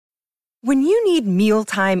When you need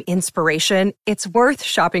mealtime inspiration, it's worth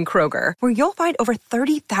shopping Kroger, where you'll find over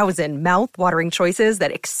 30,000 mouth-watering choices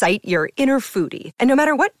that excite your inner foodie. And no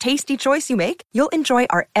matter what tasty choice you make, you'll enjoy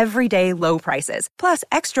our everyday low prices, plus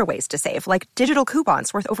extra ways to save, like digital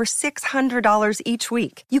coupons worth over $600 each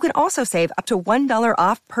week. You can also save up to $1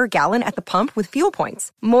 off per gallon at the pump with fuel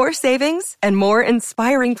points. More savings and more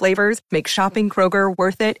inspiring flavors make shopping Kroger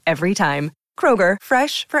worth it every time. Kroger,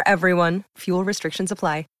 fresh for everyone. Fuel restrictions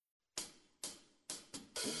apply.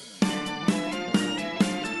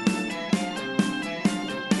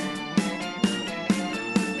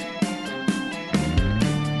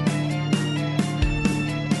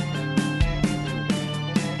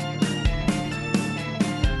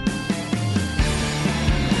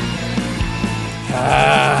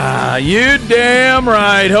 You damn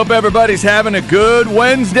right. Hope everybody's having a good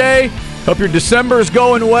Wednesday. Hope your December's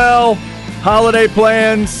going well. Holiday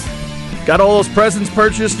plans. Got all those presents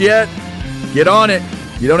purchased yet? Get on it.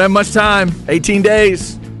 You don't have much time. 18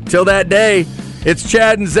 days till that day. It's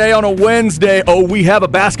Chad and Zay on a Wednesday. Oh, we have a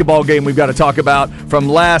basketball game we've got to talk about from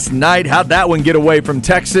last night. How'd that one get away from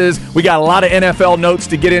Texas? We got a lot of NFL notes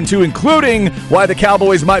to get into, including why the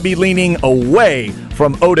Cowboys might be leaning away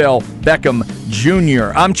from Odell Beckham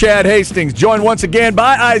Jr. I'm Chad Hastings, joined once again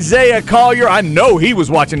by Isaiah Collier. I know he was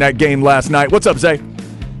watching that game last night. What's up, Zay?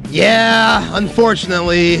 Yeah,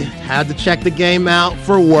 unfortunately, had to check the game out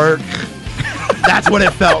for work. That's what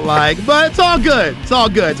it felt like. But it's all good. It's all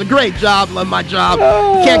good. It's a great job. Love my job.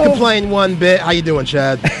 Can't complain one bit. How you doing,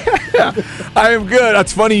 Chad? I am good.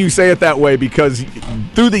 It's funny you say it that way because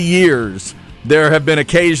through the years, there have been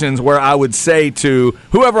occasions where I would say to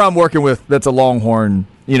whoever I'm working with that's a Longhorn,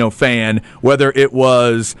 fan, whether it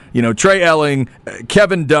was, Trey Elling,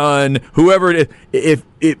 Kevin Dunn, whoever it is,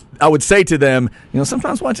 I would say to them,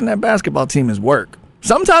 sometimes watching that basketball team is work.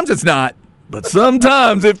 Sometimes it's not. But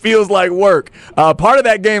sometimes it feels like work. Part of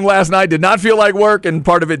that game last night did not feel like work, and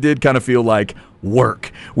part of it did kind of feel like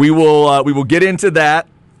work. We will get into that.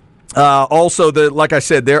 Also, like I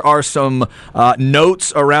said, there are some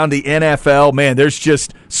notes around the NFL. Man, there's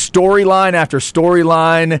just storyline after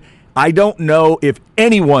storyline. I don't know if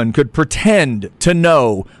anyone could pretend to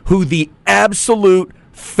know who the absolute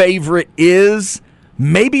favorite is.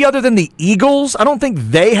 Maybe other than the Eagles. I don't think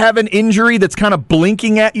they have an injury that's kind of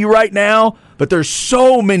blinking at you right now, but there's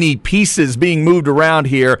so many pieces being moved around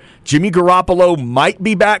here. Jimmy Garoppolo might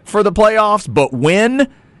be back for the playoffs, but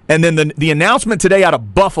when? And then the announcement today out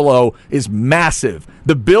of Buffalo is massive.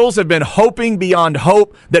 The Bills have been hoping beyond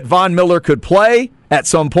hope that Von Miller could play at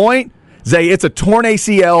some point. Zay, it's a torn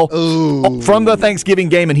ACL from the Thanksgiving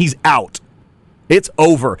game, and he's out. It's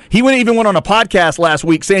over. He even went on a podcast last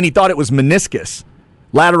week saying he thought it was meniscus.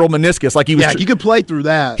 Lateral meniscus, like he was. Yeah, you could play through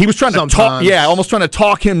that. He was trying to talk. Yeah, almost trying to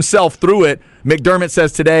talk himself through it. McDermott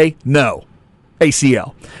says today, no,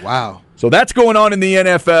 ACL. Wow. So that's going on in the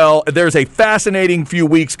NFL. There's a fascinating few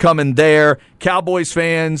weeks coming there. Cowboys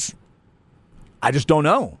fans, I just don't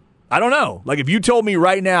know. I don't know. Like if you told me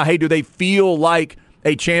right now, hey, do they feel like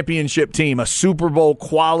a championship team, a Super Bowl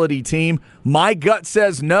quality team? My gut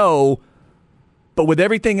says no. But with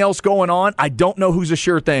everything else going on, I don't know who's a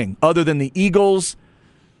sure thing other than the Eagles.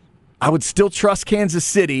 I would still trust Kansas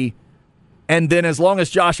City, and then as long as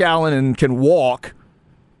Josh Allen can walk,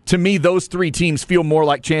 to me, those three teams feel more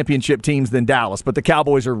like championship teams than Dallas. But the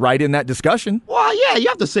Cowboys are right in that discussion. Well, yeah, you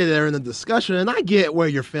have to say they're in the discussion, and I get where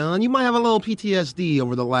you're feeling. You might have a little PTSD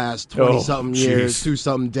over the last 20-something years,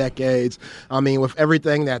 2-something decades. I mean, with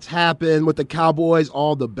everything that's happened with the Cowboys,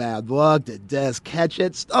 all the bad luck, the Des catch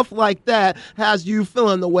it, stuff like that has you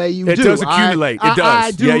feeling the way you do. It does accumulate. It does.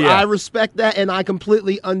 I do. Yeah. I respect that, and I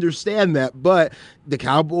completely understand that. But the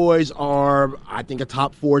Cowboys are, I think, a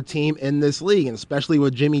top 4 team in this league, and especially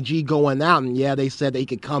with Jimmy G going out. And yeah, they said they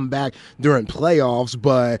could come back during playoffs,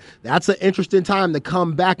 but that's an interesting time to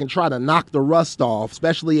come back and try to knock the rust off,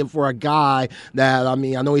 especially if for a guy that, I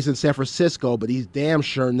mean, I know he's in San Francisco, but he's damn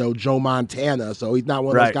sure no Joe Montana, so he's not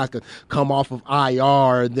one of those guys that come off of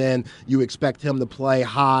IR, then you expect him to play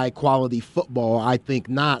high-quality football. I think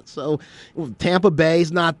not. So Tampa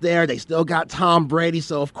Bay's not there. They still got Tom Brady,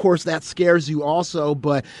 so of course that scares you also.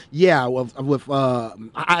 But yeah,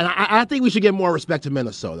 I think we should give more respect to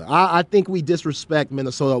Minnesota. I think we disrespect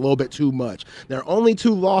Minnesota a little bit too much. Their only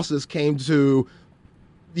 2 losses came to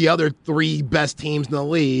the other three best teams in the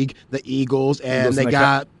league, the Eagles, and they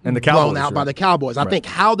got the Cowboys, blown out by the Cowboys. I think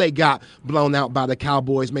how they got blown out by the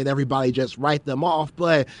Cowboys made everybody just write them off,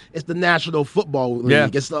 but it's the National Football League. Yeah.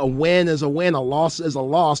 It's a win is a win, a loss is a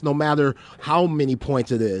loss, no matter how many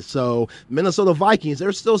points it is. So Minnesota Vikings,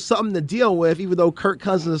 there's still something to deal with, even though Kirk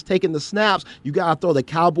Cousins is taking the snaps. You got to throw the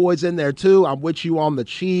Cowboys in there, too. I'm with you on the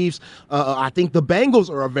Chiefs. I think the Bengals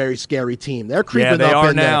are a very scary team. They're creeping up they are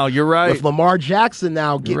in now. there. You're right. With Lamar Jackson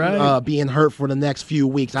now being hurt for the next few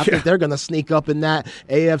weeks. I think they're going to sneak up in that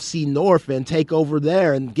AFC North and take over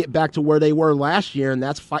there and get back to where they were last year, and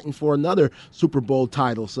that's fighting for another Super Bowl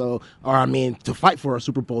title. To fight for a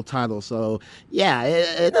Super Bowl title. So, yeah,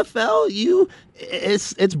 NFL,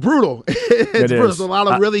 it's brutal. It's brutal. There's a lot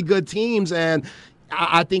of really good teams, and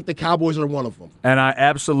I think the Cowboys are one of them. And I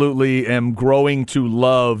absolutely am growing to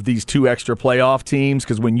love these two extra playoff teams,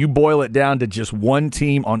 because when you boil it down to just one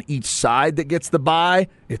team on each side that gets the bye,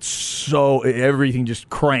 everything just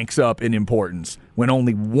cranks up in importance when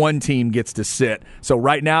only one team gets to sit. So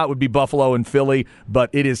right now it would be Buffalo and Philly, but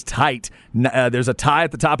it is tight. There's a tie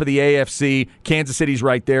at the top of the AFC. Kansas City's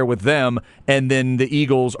right there with them, and then the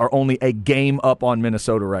Eagles are only a game up on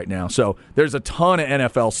Minnesota right now. So there's a ton of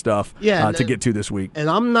NFL stuff to get to this week. And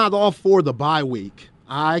I'm not all for the bye week.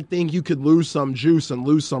 I think you could lose some juice and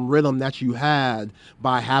lose some rhythm that you had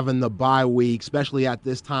by having the bye week, especially at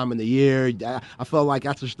this time of the year. I felt like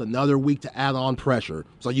that's just another week to add on pressure.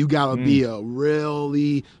 So you got to be a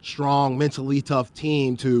really strong, mentally tough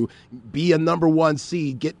team to be a number one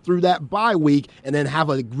seed, get through that bye week, and then have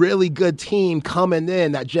a really good team coming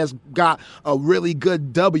in that just got a really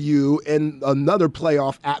good W in another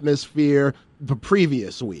playoff atmosphere the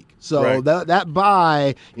previous week. So that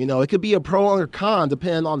bye, it could be a pro or con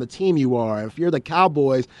depending on the team you are. If you're the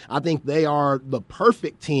Cowboys, I think they are the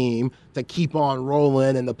perfect team to keep on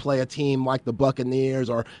rolling and to play a team like the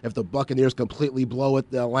Buccaneers, or if the Buccaneers completely blow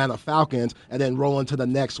it, the Atlanta Falcons, and then roll into the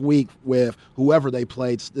next week with whoever they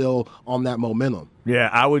played still on that momentum. Yeah,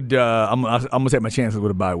 I would. I'm gonna take my chances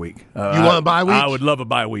with a bye week. You want a bye week? I would love a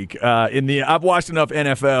bye week. I've watched enough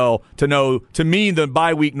NFL to know. To me, the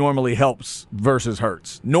bye week normally helps versus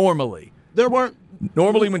hurts. Normally,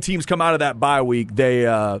 when teams come out of that bye week, they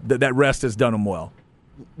that rest has done them well.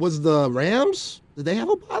 Was the Rams? Did they have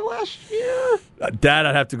a bye last year? That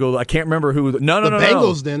I'd have to go. I can't remember who. No. The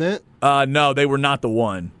Bengals didn't. No, they were not the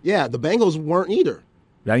one. Yeah, the Bengals weren't either.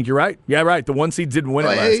 I think you're right. Yeah, right. The one seed didn't win it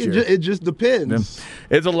last year. It just depends.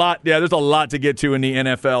 Yeah. It's a lot. Yeah, there's a lot to get to in the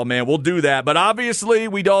NFL, man. We'll do that. But obviously,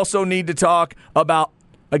 we'd also need to talk about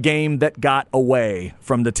a game that got away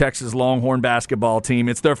from the Texas Longhorn basketball team.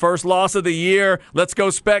 It's their first loss of the year. Let's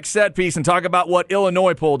go Spec Set Piece and talk about what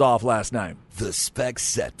Illinois pulled off last night. The Specs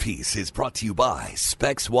Set Piece is brought to you by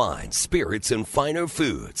Specs Wine, Spirits, and Finer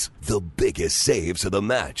Foods. The biggest saves of the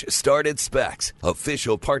match start at Specs,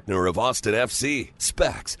 official partner of Austin FC.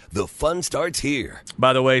 Specs, the fun starts here.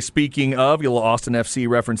 By the way, speaking of, a little Austin FC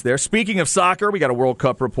reference there. Speaking of soccer, we got a World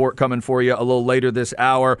Cup report coming for you a little later this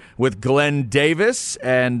hour with Glenn Davis,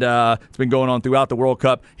 and it's been going on throughout the World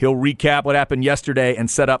Cup. He'll recap what happened yesterday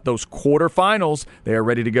and set up those quarterfinals. They are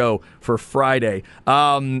ready to go for Friday.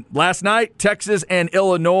 Last night, Texas and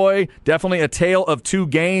Illinois, definitely a tale of two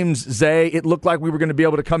games, Zay. It looked like we were going to be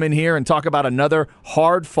able to come in here and talk about another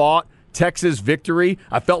hard-fought Texas victory.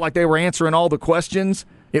 I felt like they were answering all the questions.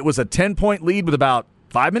 It was a 10-point lead with about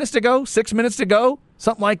 5 minutes to go, 6 minutes to go,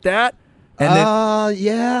 something like that. And then,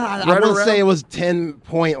 I would say it was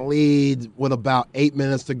 10-point lead with about 8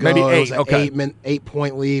 minutes to go. Maybe eight, it was okay.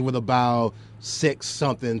 8-point lead with about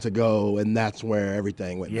 6-something to go, and that's where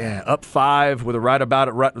everything went down. Yeah, up 5 with a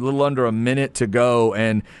little under a minute to go,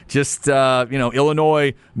 and just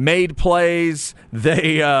Illinois made plays.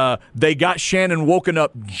 They got Shannon woken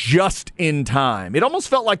up just in time. It almost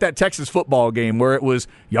felt like that Texas football game where it was,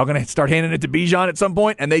 y'all going to start handing it to Bijan at some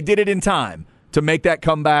point, and they did it in time to make that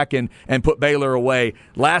comeback and put Baylor away.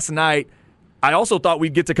 Last night, I also thought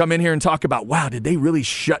we'd get to come in here and talk about, wow, did they really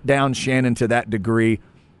shut down Shannon to that degree?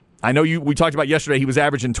 I know we talked about yesterday, he was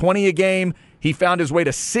averaging 20 a game. He found his way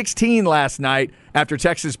to 16 last night after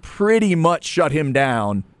Texas pretty much shut him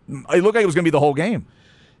down. It looked like it was going to be the whole game.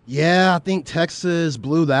 Yeah, I think Texas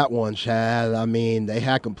blew that one, Chad. I mean, they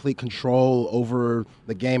had complete control over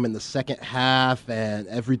the game in the second half, and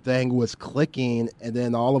everything was clicking. And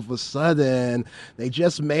then all of a sudden, they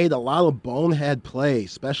just made a lot of bonehead plays,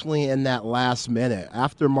 especially in that last minute.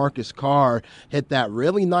 After Marcus Carr hit that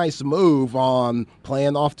really nice move on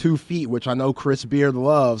playing off 2 feet, which I know Chris Beard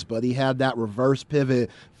loves, but he had that reverse pivot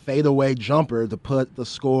fadeaway jumper to put the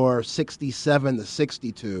score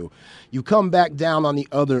 67-62. You come back down on the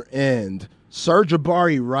other end. Sir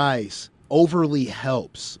Jabari Rice overly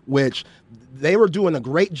helps, which they were doing a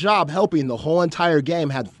great job helping the whole entire game,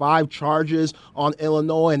 had 5 charges on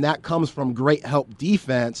Illinois, and that comes from great help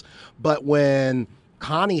defense. But when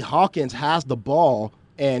Connie Hawkins has the ball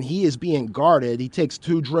and he is being guarded, he takes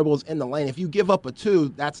 2 dribbles in the lane. If you give up a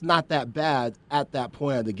 2, that's not that bad at that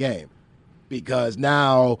point of the game, because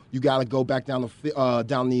now you got to go back down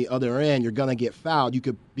the other end. You're going to get fouled. You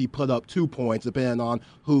could be put up 2 points depending on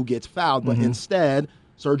who gets fouled. But instead,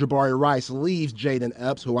 Sir'Jabari Rice leaves Jaden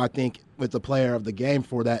Epps, who I think was the player of the game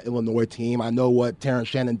for that Illinois team. I know what Terrence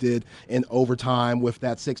Shannon did in overtime with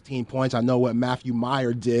that 16 points. I know what Matthew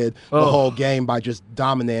Meyer did the whole game by just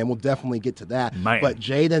dominating. We'll definitely get to that. Man. But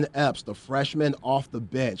Jaden Epps, the freshman off the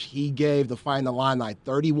bench, he gave the Fighting Illini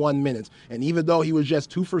 31 minutes. And even though he was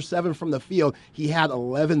just 2 for 7 from the field, he had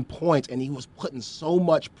 11 points, and he was putting so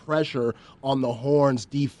much pressure on the Horns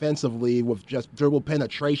defensively with just dribble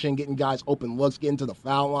penetration, getting guys open looks, getting to the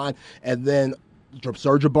foul line, and then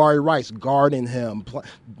Sir'Jabari Rice guarding him.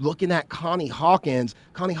 Looking at Connie Hawkins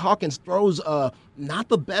throws not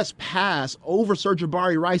the best pass over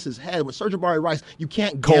Sir'Jabari Rice's head. With Sir'Jabari Rice, you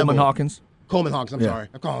can't Coleman Hawkins. Coleman Hawkins, I'm sorry.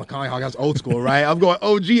 I'm calling Connie Hawkins. That's old school, right? I'm going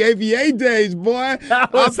OG ABA days, boy.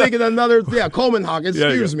 I'm thinking Coleman Hawkins,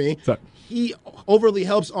 excuse me. Sorry. He overly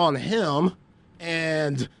helps on him,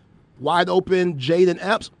 and wide open Jaden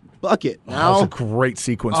Epps, bucket. Now, that was a great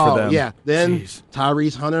sequence for them. Yeah. Then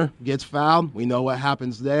Tyrese Hunter gets fouled. We know what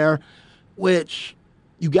happens there, which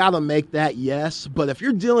you got to make that, yes. But if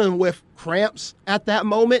you're dealing with cramps at that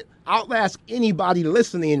moment, I'll ask anybody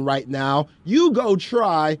listening right now, you go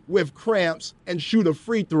try with cramps and shoot a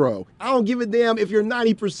free throw. I don't give a damn if you're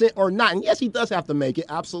 90% or not. And yes, he does have to make it,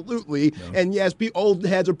 absolutely. No. And yes, old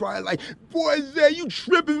heads are probably like, boy, Zay, you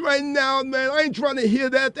tripping right now, man. I ain't trying to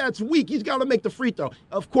hear that. That's weak. He's got to make the free throw.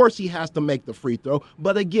 Of course he has to make the free throw.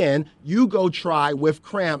 But again, you go try with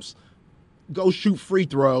cramps. Go shoot free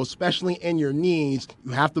throws, especially in your knees.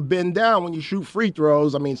 You have to bend down when you shoot free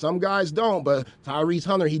throws. I mean, some guys don't, but Tyrese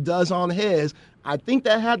Hunter, he does on his. I think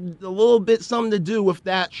that had a little bit something to do with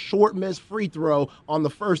that short missed free throw on the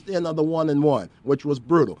first end of the 1-and-1, which was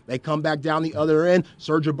brutal. They come back down the other end.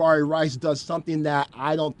 Sir'Jabari Rice does something that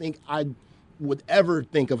I don't think I would ever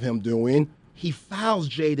think of him doing. He fouls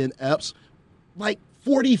Jaden Epps like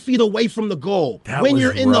 40 feet away from the goal when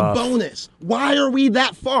you're in the bonus. Why are we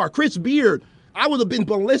that far? Chris Beard, I would have been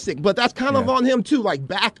ballistic, but that's kind of on him too. Like,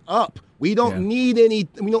 back up. We don't need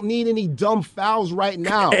any dumb fouls right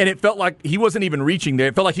now. And it felt like he wasn't even reaching there.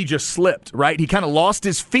 It felt like he just slipped, right? He kind of lost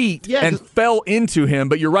his feet and fell into him.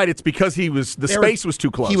 But you're right, it's because space was too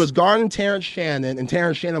close. He was guarding Terrence Shannon, and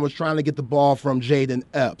Terrence Shannon was trying to get the ball from Jaden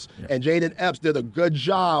Epps. Yeah. And Jaden Epps did a good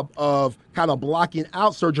job of kind of blocking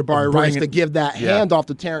out Sir'Jabari Rice to give that handoff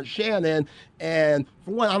to Terrence Shannon. And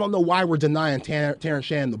for one, I don't know why we're denying Terrence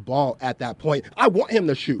Shannon the ball at that point. I want him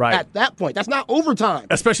to shoot at that point. That's not overtime.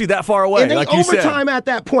 Especially that far away, like you said. overtime at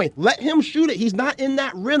that point. Let him shoot it. He's not in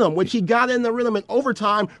that rhythm, which he got in the rhythm in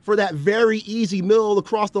overtime for that very easy middle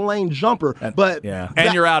across the lane jumper.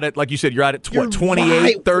 And you're out at, like you said, you're out at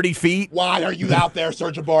 28, 30 feet. Why are you out there,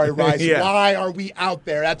 Sir'Jabari Rice? Why are we out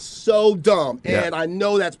there? That's so dumb. And I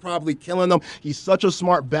know that's probably killing him. He's such a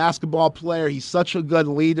smart basketball player. He's such a good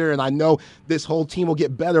leader, and I know this whole team will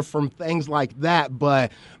get better from things like that.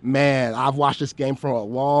 But, man, I've watched this game for a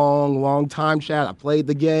long, long time, Chad. I played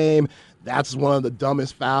the game. That's one of the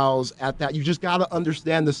dumbest fouls at that. You just got to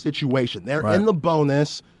understand the situation. They're in the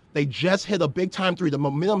bonus. They just hit a big-time 3. The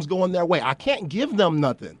momentum's going their way. I can't give them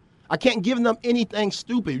nothing. I can't give them anything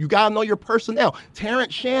stupid. You got to know your personnel.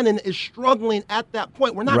 Terrence Shannon is struggling at that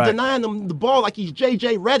point. We're not denying him the ball like he's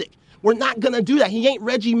J.J. Redick. We're not going to do that. He ain't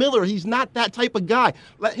Reggie Miller. He's not that type of guy.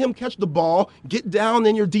 Let him catch the ball, get down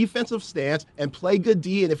in your defensive stance, and play good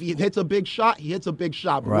D. And if he hits a big shot, he hits a big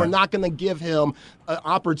shot. But we're not going to give him an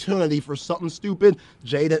opportunity for something stupid.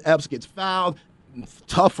 Jaden Epps gets fouled.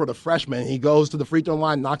 Tough for the freshman. He goes to the free throw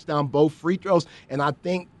line, knocks down both free throws, and I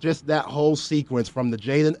think just that whole sequence from the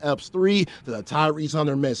Jaden Epps 3 to the Tyrese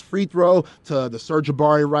Hunter missed free throw to the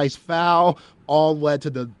Sir'Jabari Rice foul all led to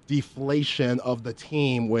the deflation of the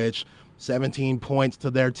team, which 17 points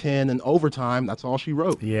to their 10 in overtime. That's all she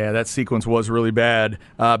wrote. Yeah, that sequence was really bad.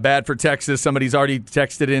 Bad for Texas. Somebody's already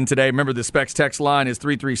texted in today. Remember, the Specs text line is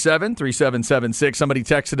 337-3776. Somebody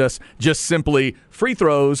texted us just simply, free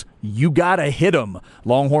throws, you got to hit them.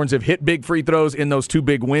 Longhorns have hit big free throws in those 2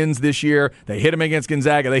 big wins this year. They hit them against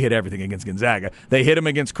Gonzaga. They hit everything against Gonzaga. They hit them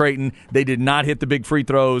against Creighton. They did not hit the big free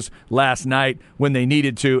throws last night when they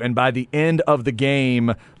needed to. And by the end of the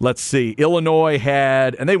game, let's see, Illinois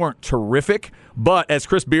had, and they weren't terrific, but as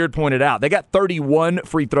Chris Beard pointed out, they got 31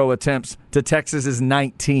 free throw attempts to Texas's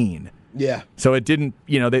 19. Yeah. So it didn't,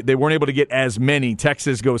 they weren't able to get as many.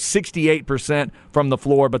 Texas goes 68% from the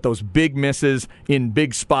floor, but those big misses in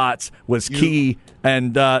big spots was key.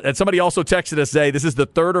 And somebody also texted us, say, this is the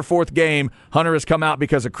third or fourth game Hunter has come out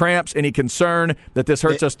because of cramps. Any concern that this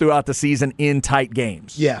hurts us throughout the season in tight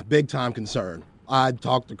games? Yeah, big time concern. I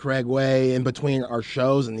talked to Craig Way in between our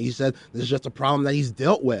shows, and he said this is just a problem that he's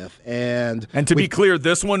dealt with. And to be clear,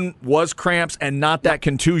 this one was cramps and not that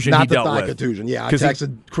contusion he dealt with. Not the thigh contusion, yeah. I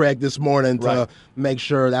texted Craig this morning to make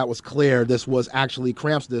sure that was clear. This was actually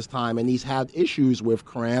cramps this time, and he's had issues with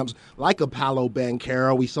cramps, like a Paolo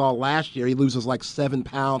Banchero. We saw last year he loses like 7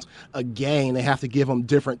 pounds a game. They have to give him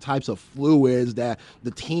different types of fluids that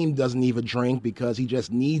the team doesn't even drink because he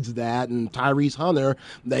just needs that. And Tyrese Hunter,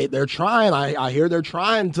 they're trying. I hear they're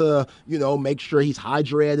trying to, make sure he's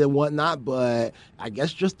hydrated and whatnot, but I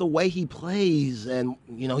guess just the way he plays and,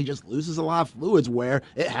 he just loses a lot of fluids where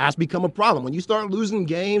it has become a problem. When you start losing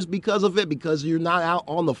games because of it, because you're not out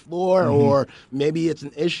on the floor, or maybe it's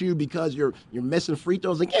an issue because you're missing free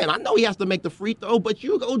throws. Again, I know he has to make the free throw, but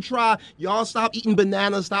you go try. Y'all stop eating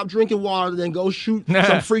bananas, stop drinking water, then go shoot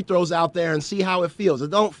some free throws out there and see how it feels. It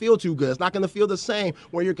don't feel too good. It's not going to feel the same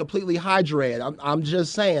when you're completely hydrated. I'm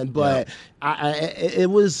just saying, but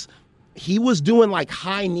he was doing like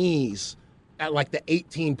high knees at like the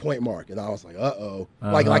 18-point mark, and I was like, uh-oh.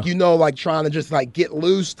 Like trying to just like get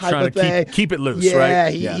loose type of thing. Keep it loose, right?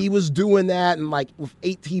 Yeah, he was doing that, and like with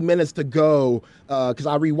 18 minutes to go, because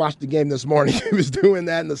I rewatched the game this morning, he was doing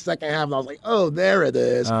that in the second half, and I was like, oh, there it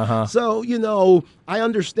is. So, I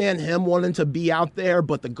understand him wanting to be out there,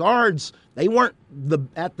 but the guards, they weren't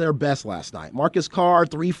at their best last night. Marcus Carr,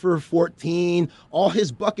 3 for 14. All his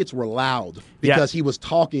buckets were loud because he was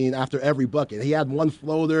talking after every bucket. He had one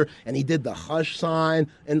floater, and he did the hush sign,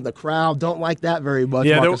 and the crowd don't like that very much,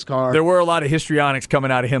 Marcus Carr. There were a lot of histrionics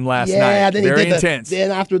coming out of him last night. Then very intense.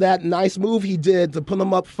 Then after that nice move he did to put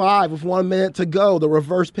him up 5 with 1 minute to go, the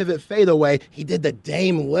reverse pivot fadeaway, he did the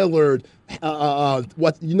Dame Lillard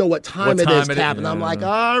what time it is, Cap. And I'm like,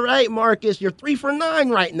 all right, Marcus, you're 3 for 9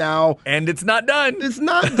 right now. And it's not done. It's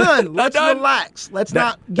not done. Let's relax. Let's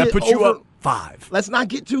not get that puts you up 5. Let's not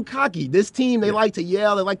get too cocky. This team, they like to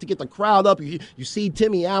yell. They like to get the crowd up. You see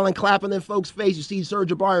Timmy Allen clapping in folks' face. You see Serge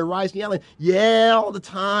Jabari Rice yelling, yeah, all the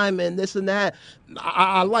time and this and that.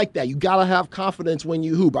 I like that. You got to have confidence when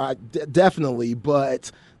you hoop. Definitely, but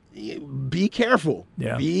be careful.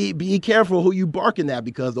 Yeah. Be careful who you barking at,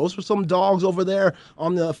 because those were some dogs over there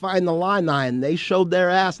on the fighting the line nine. They showed their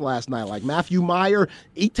ass last night. Like Matthew Meyer,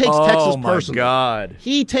 he takes Texas personal. Oh my God.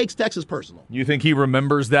 He takes Texas personal. You think he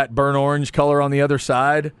remembers that burnt orange color on the other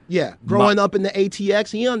side? Yeah. Growing up in the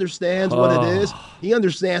ATX, he understands what it is. He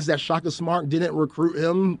understands that Shaka Smart didn't recruit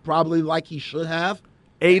him probably like he should have.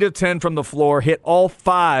 8 of 10 from the floor, hit all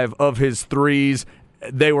 5 of his threes.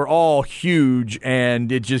 They were all huge,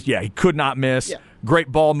 and it just, he could not miss. Yeah.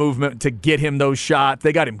 Great ball movement to get him those shots.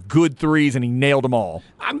 They got him good threes, and he nailed them all.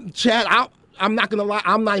 Chad, I'm not going to lie.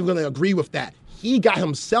 I'm not even going to agree with that. He got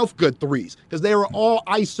himself good threes because they were all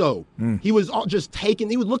ISO. He was all just taking.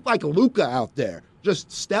 He would look like Luka out there.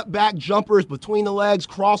 Just step back jumpers between the legs,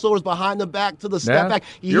 crossovers behind the back to the step back.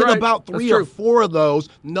 He hit about 3 or 4 of those.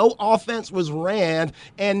 No offense was ran.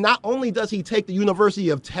 And not only does he take the University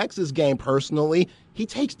of Texas game personally, he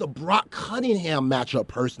takes the Brock Cunningham matchup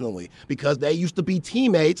personally because they used to be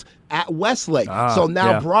teammates at Westlake. So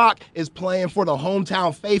now Brock is playing for the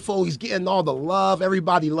hometown faithful. He's getting all the love.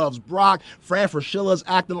 Everybody loves Brock. Fran Fraschiller's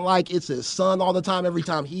acting like it's his son all the time every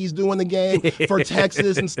time he's doing the game for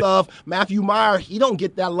Texas and stuff. Matthew Meyer, he don't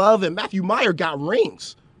get that love, and Matthew Meyer got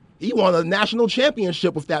rings. He won a national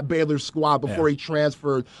championship with that Baylor squad before he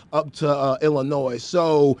transferred up to Illinois.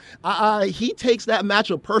 So he takes that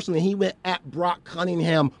matchup personally. He went at Brock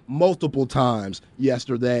Cunningham multiple times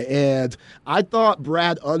yesterday. And I thought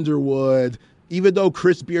Brad Underwood, even though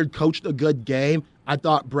Chris Beard coached a good game, I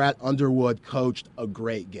thought Brad Underwood coached a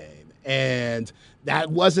great game. And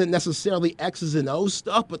that wasn't necessarily X's and O's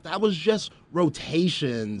stuff, but that was just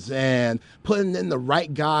rotations and putting in the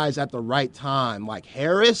right guys at the right time. Like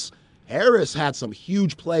Harris had some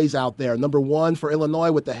huge plays out there. Number 1 for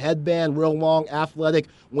Illinois with the headband, real long, athletic,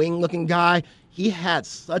 wing-looking guy. He had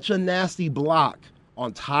such a nasty block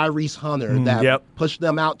on Tyrese Hunter that pushed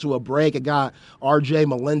them out to a break. It got R.J.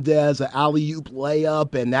 Melendez an alley-oop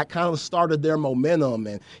layup, and that kind of started their momentum.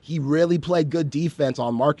 And he really played good defense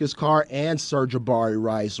on Marcus Carr and Serge Jabari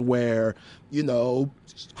Rice, where,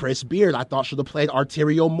 Chris Beard, I thought, should have played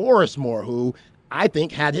Arterio Morris more, who I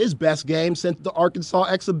think, had his best game since the Arkansas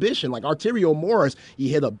exhibition. Like Arterio Morris, he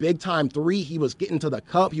hit a big-time three. He was getting to the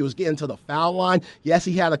cup. He was getting to the foul line. Yes,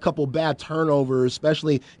 he had a couple bad turnovers,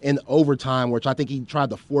 especially in overtime, which I think he tried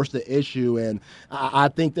to force the issue. And I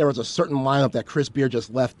think there was a certain lineup that Chris Beard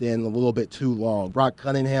just left in a little bit too long. Brock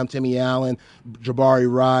Cunningham, Timmy Allen,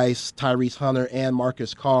 Jabari Rice, Tyrese Hunter, and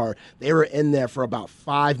Marcus Carr, they were in there for about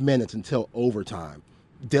 5 minutes until overtime.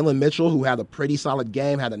 Dylan Mitchell, who had a pretty solid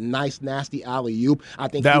game, had a nice, nasty alley-oop. I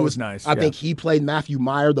think that was nice. I think he played Matthew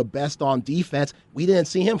Meyer the best on defense. We didn't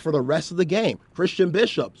see him for the rest of the game. Christian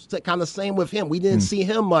Bishop, kind of same with him. We didn't see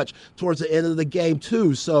him much towards the end of the game,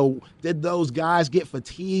 too. So did those guys get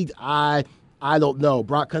fatigued? I don't know.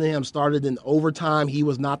 Brock Cunningham started in overtime. He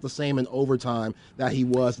was not the same in overtime that he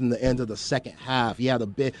was in the end of the second half. He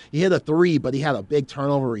hit a three, but he had a big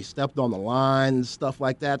turnover. He stepped on the line and stuff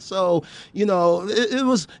like that. So, it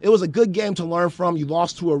was a good game to learn from. You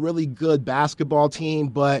lost to a really good basketball team,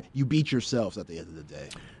 but you beat yourselves at the end of the day.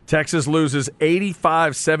 Texas loses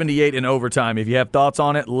 85-78 in overtime. If you have thoughts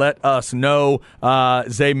on it, let us know.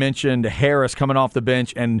 Zay mentioned Harris coming off the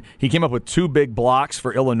bench, and he came up with 2 big blocks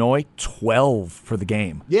for Illinois, 12 for the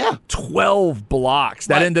game. Yeah. 12 blocks.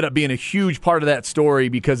 That ended up being a huge part of that story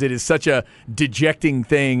because it is such a dejecting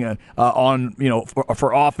thing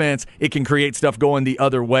for offense. It can create stuff going the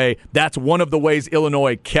other way. That's one of the ways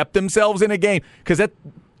Illinois kept themselves in a game. Because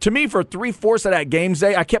to me, for 3/4 of that game,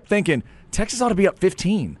 Zay, I kept thinking, Texas ought to be up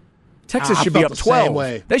 15. Texas should be up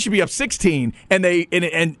 12. They should be up 16, and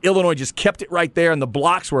Illinois just kept it right there, and the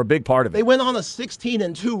blocks were a big part of it. They went on a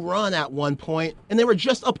 16-2 run at one point, and they were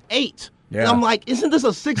just up 8. Yeah. And I'm like, isn't this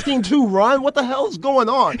a 16-2 run? What the hell is going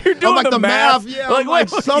on? You're doing I'm like, the math. Yeah, like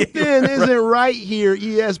something isn't right here,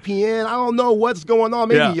 ESPN. I don't know what's going on.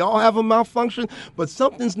 Maybe y'all have a malfunction, but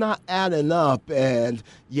something's not adding up. And,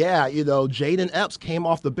 Jaden Epps came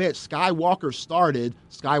off the bench. Skywalker started.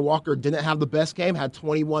 Skywalker didn't have the best game, had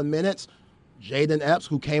 21 minutes. Jaden Epps,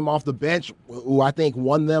 who came off the bench, who I think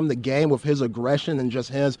won them the game with his aggression and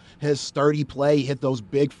just his sturdy play. He hit those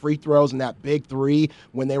big free throws and that big three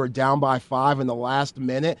when they were down by 5 in the last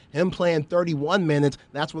minute. Him playing 31 minutes,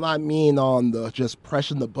 that's what I mean on the just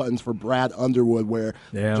pressing the buttons for Brad Underwood, where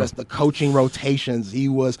just the coaching rotations, he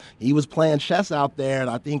was playing chess out there, and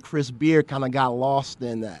I think Chris Beard kind of got lost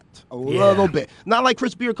in that a little bit. Not like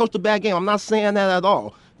Chris Beard coached a bad game. I'm not saying that at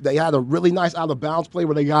all. They had a really nice out-of-bounds play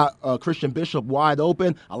where they got Christian Bishop wide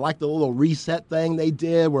open. I like the little reset thing they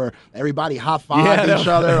did where everybody high-fived each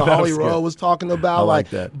other. Holly Rowe was talking about. I like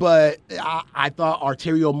that. But I thought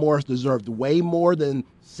Arterio Morris deserved way more than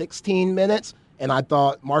 16 minutes. And I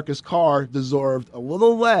thought Marcus Carr deserved a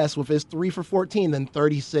little less with his 3 for 14 than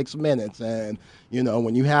 36 minutes. And,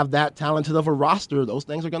 when you have that talented of a roster, those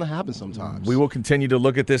things are going to happen sometimes. We will continue to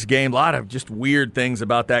look at this game. A lot of just weird things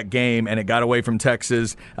about that game, and it got away from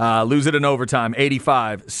Texas. Lose it in overtime,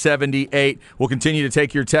 85-78. We'll continue to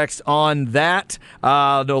take your text on that.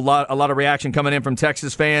 A lot of reaction coming in from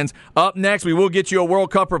Texas fans. Up next, we will get you a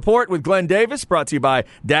World Cup report with Glenn Davis, brought to you by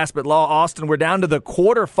Daspit Law Austin. We're down to the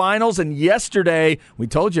quarterfinals, and yesterday we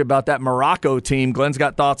told you about that Morocco team. Glenn's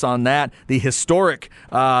got thoughts on that, the historic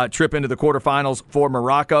trip into the quarterfinals for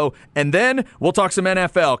Morocco. And then we'll talk some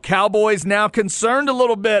NFL. Cowboys now concerned a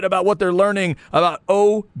little bit about what they're learning about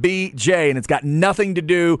OBJ, and it's got nothing to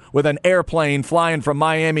do with an airplane flying from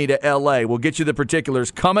Miami to L.A. We'll get you the particulars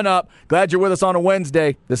coming up. Glad you're with us on a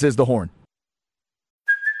Wednesday. This is The Horn.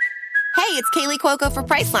 Hey, it's Kaylee Cuoco for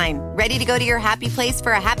Priceline. Ready to go to your happy place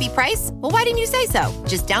for a happy price? Well, why didn't you say so?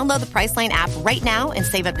 Just download the Priceline app right now and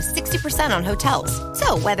save up to 60% on hotels.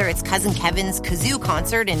 So whether it's Cousin Kevin's Kazoo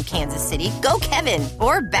Concert in Kansas City, go Kevin,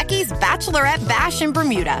 or Becky's Bachelorette Bash in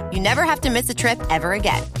Bermuda, you never have to miss a trip ever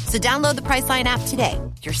again. So download the Priceline app today.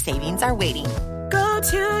 Your savings are waiting. Go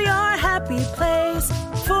to your happy place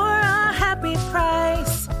for a happy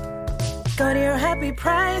price. Go to your happy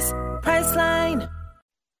price, Priceline.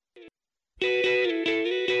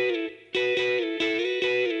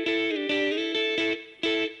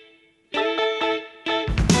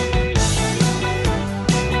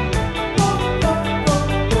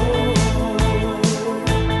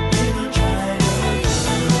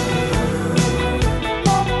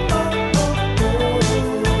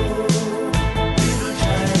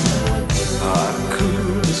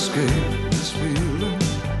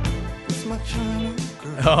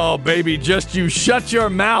 Oh, baby, just you shut your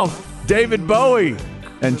mouth. David Bowie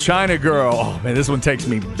and China Girl. Oh, man, this one takes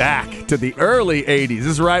me back to the early 80s. This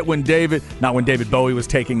is right when not when David Bowie was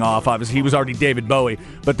taking off. Obviously, he was already David Bowie.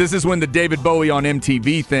 But this is when the David Bowie on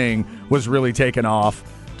MTV thing was really taking off.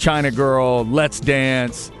 China Girl, Let's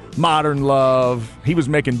Dance, Modern Love. He was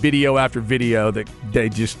making video after video that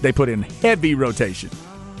they put in heavy rotation.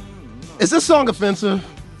 Is this song offensive?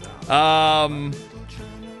 I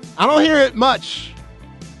don't hear it much.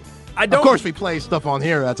 don't. Of course, we play stuff on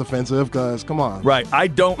here that's offensive because, come on. Right. I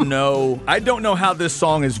don't know. I don't know how this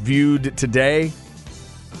song is viewed today.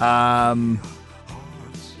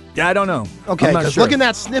 Yeah, I don't know. Okay, I'm not because sure. looking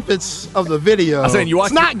at snippets of the video, I'm saying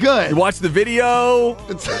it's not good. You watch the video.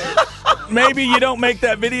 Maybe you don't make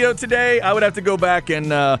that video today. I would have to go back and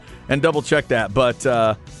double check that. But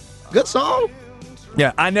good song.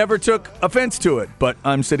 yeah, I never took offense to it. But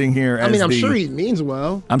I'm sitting here as I'm sure he means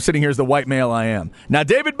well. I'm sitting here as the white male I am. Now,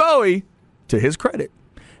 David Bowie, to his credit,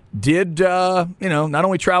 did not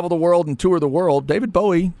only travel the world and tour the world. David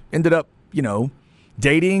Bowie ended up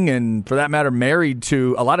dating and, for that matter, married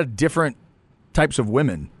to a lot of different types of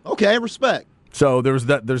women. Okay, respect. So there's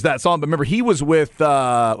that song. But remember, he was with,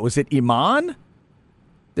 was it Iman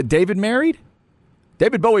that David married?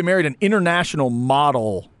 David Bowie married an international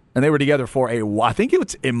model, and they were together for I think it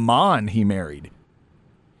was Iman he married.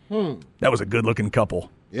 That was a good-looking couple.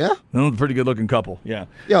 Yeah? Pretty good-looking couple, yeah.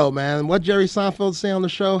 Yo, man, what Jerry Seinfeld say on the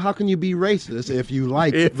show, how can you be racist if you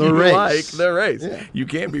like If the you race? like the race. Yeah. You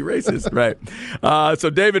can't be racist, right. So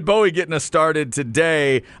David Bowie getting us started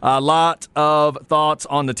today. A lot of thoughts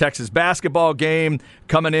on the Texas basketball game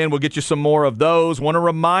coming in. We'll get you some more of those. Want to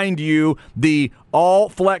remind you the All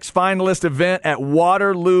Flex finalist event at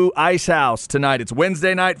Waterloo Ice House tonight. It's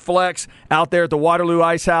Wednesday night Flex out there at the Waterloo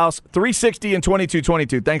Ice House, 360 and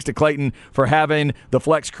 2222. Thanks to Clayton for having the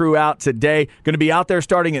Flex crew out today. Going to be out there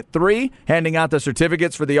starting at 3, handing out the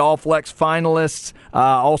certificates for the All Flex finalists.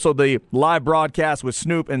 Also the live broadcast with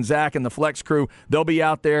Snoop and Zach and the Flex crew. They'll be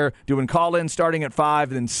out there doing call-in starting at 5.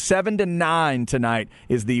 Then 7 to 9 tonight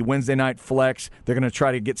is the Wednesday night Flex. They're going to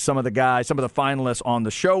try to get some of the finalists on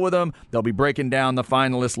the show with them. They'll be breaking down the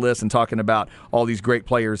finalist list and talking about all these great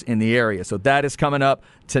players in the area. So that is coming up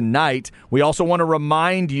tonight. We also want to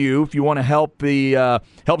remind you, if you want to help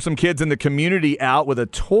some kids in the community out with a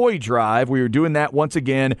toy drive, we are doing that once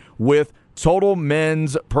again with Total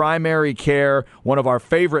Men's Primary Care, one of our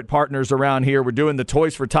favorite partners around here. We're doing the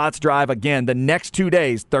Toys for Tots drive again the next 2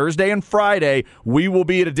 days, Thursday and Friday. We will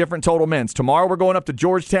be at a different Total Men's. Tomorrow we're going up to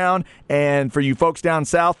Georgetown, and for you folks down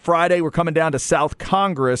south, Friday we're coming down to South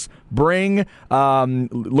Congress. Looking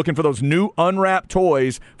for those new unwrapped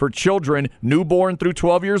toys for children newborn through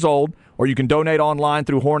 12 years old. Or you can donate online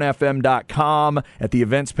through hornfm.com at the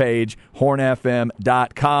events page,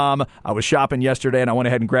 hornfm.com. I was shopping yesterday, and I went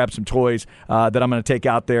ahead and grabbed some toys that I'm going to take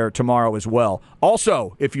out there tomorrow as well.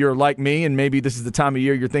 Also, if you're like me, and maybe this is the time of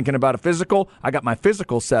year you're thinking about a physical, I got my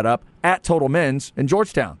physical set up at Total Men's in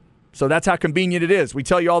Georgetown. So that's how convenient it is. We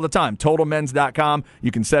tell you all the time, totalmen's.com.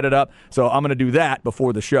 You can set it up. So I'm going to do that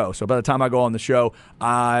before the show. So by the time I go on the show,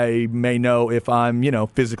 I may know if I'm,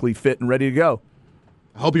 physically fit and ready to go.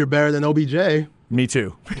 I hope you're better than OBJ. Me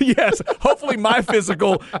too. Yes. Hopefully my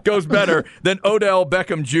physical goes better than Odell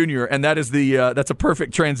Beckham Jr., and that is that's a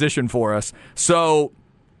perfect transition for us. So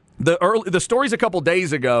the stories a couple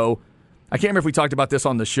days ago, I can't remember if we talked about this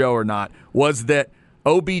on the show or not, was that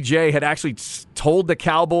OBJ had actually told the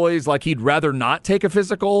Cowboys like he'd rather not take a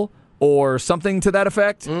physical or something to that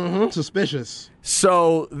effect. Mm-hmm. Suspicious.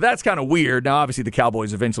 So that's kind of weird. Now, obviously, the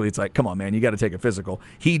Cowboys eventually, it's like, come on, man, you got to take a physical.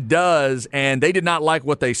 He does, and they did not like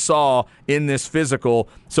what they saw in this physical.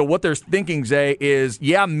 So what they're thinking, Zay, is,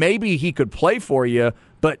 yeah, maybe he could play for you,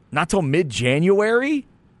 but not till mid-January.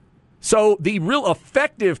 So the real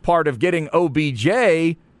effective part of getting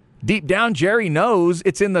OBJ, deep down, Jerry knows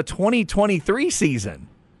it's in the 2023 season.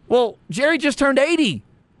 Well, Jerry just turned 80.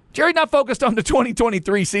 Jerry's not focused on the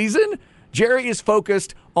 2023 season. Jerry is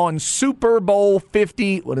focused on Super Bowl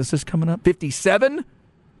 50. What is this coming up? 57?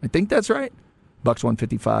 I think that's right. Bucks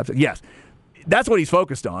 155. Yes. That's what he's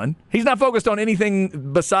focused on. He's not focused on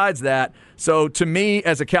anything besides that. So to me,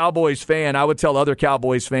 as a Cowboys fan, I would tell other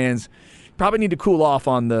Cowboys fans, probably need to cool off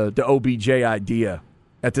on the OBJ idea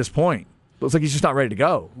at this point. Looks like he's just not ready to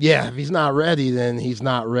go. Yeah, if he's not ready, then he's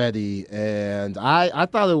not ready. And I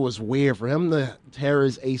thought it was weird for him to tear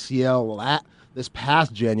his ACL this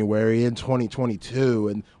past January in 2022.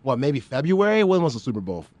 And maybe February? When was the Super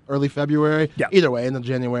Bowl? Early February? Yeah. Either way, end of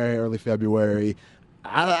January, early February.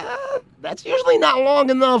 That's usually not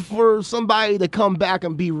long enough for somebody to come back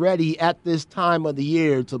and be ready at this time of the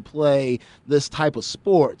year to play this type of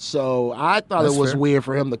sport. So I thought it was weird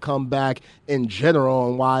for him to come back in general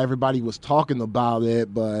and why everybody was talking about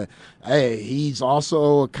it. But, hey, he's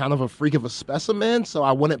also kind of a freak of a specimen, so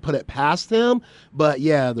I wouldn't put it past him. But,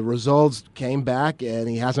 yeah, the results came back, and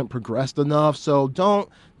he hasn't progressed enough. So don't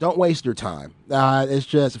waste your time. It's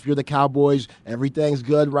just, if you're the Cowboys, everything's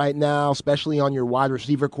good right now, especially on your wide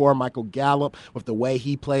receiver core. Michael Gallup, with the way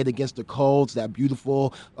he played against the Colts, that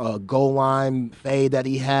beautiful goal line fade that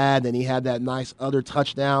he had, and he had that nice other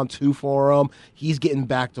touchdown, 2 for him. He's getting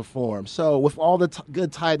back to form. So with all the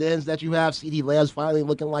good tight ends that you have, CeeDee Lamb's finally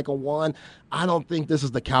looking like a 1. I don't think this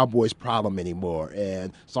is the Cowboys' problem anymore.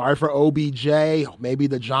 And sorry for OBJ. Maybe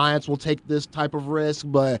the Giants will take this type of risk,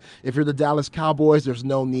 but if you're the Dallas Cowboys, there's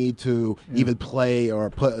no need to even play or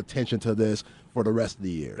put attention to this for the rest of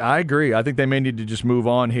the year. I agree. I think they may need to just move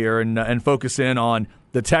on here and focus in on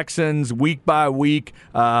the Texans week by week,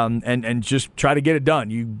 and just try to get it done.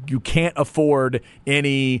 You can't afford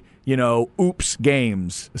any oops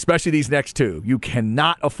games, especially these next 2. You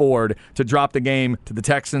cannot afford to drop the game to the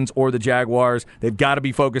Texans or the Jaguars. They've got to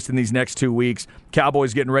be focused in these next 2 weeks.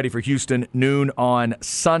 Cowboys getting ready for Houston, noon on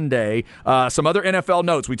Sunday. Some other NFL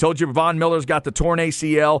notes. We told you Von Miller's got the torn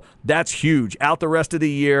ACL. That's huge. Out the rest of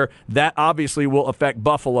the year. That obviously will affect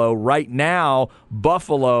Buffalo. Right now,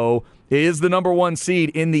 Buffalo is the number 1 seed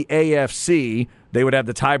in the AFC. They would have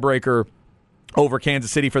the tiebreaker over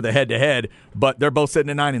Kansas City for the head-to-head, but they're both sitting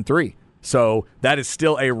at 9-3. So that is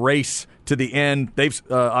still a race to the end. They've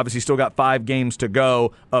obviously still got 5 games to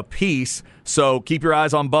go apiece, so keep your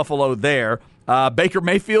eyes on Buffalo there. Baker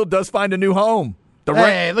Mayfield does find a new home.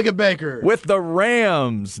 Hey, look at Baker. With the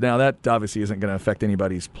Rams. Now, that obviously isn't going to affect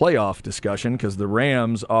anybody's playoff discussion because the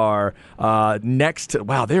Rams are next to –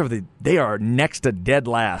 wow, they are next to dead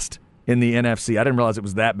last in the NFC. I didn't realize it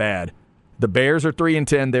was that bad. The Bears are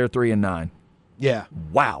 3-10. They're 3-9. Yeah.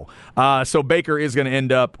 Wow. So Baker is going to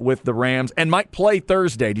end up with the Rams and might play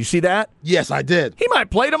Thursday. Do you see that? Yes, I did. He might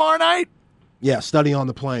play tomorrow night? Yeah, study on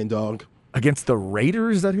the plane, dog. Against the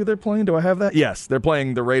Raiders? Is that who they're playing? Do I have that? Yes, they're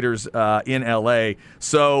playing the Raiders in L.A.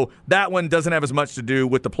 So that one doesn't have as much to do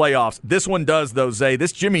with the playoffs. This one does, though, Zay.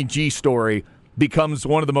 This Jimmy G story becomes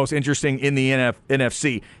one of the most interesting in the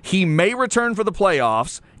NFC. He may return for the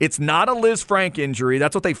playoffs. It's not a Liz Frank injury.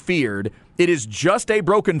 That's what they feared. It is just a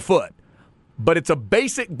broken foot. But it's a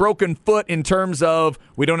basic broken foot in terms of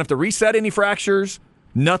we don't have to reset any fractures.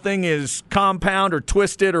 Nothing is compound or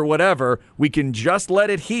twisted or whatever. We can just let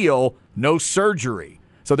it heal. No surgery.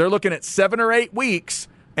 So they're looking at 7 or 8 weeks,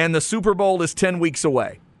 and the Super Bowl is 10 weeks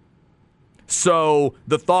away. So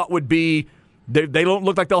the thought would be they don't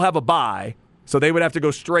look like they'll have a bye, so they would have to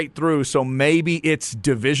go straight through. So maybe it's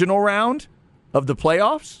divisional round of the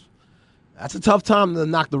playoffs. That's a tough time to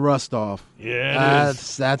knock the rust off. Yeah,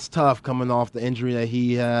 that's tough coming off the injury that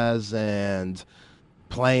he has and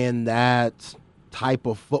playing that type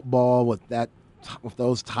of football with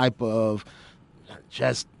those type of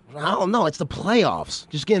just, I don't know, it's the playoffs.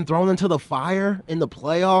 Just getting thrown into the fire in the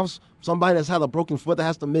playoffs. Somebody that's had a broken foot that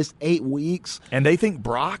has to miss 8 weeks. And they think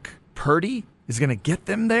Brock Purdy is going to get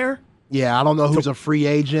them there? Yeah, I don't know who's a free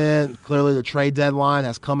agent. Clearly the trade deadline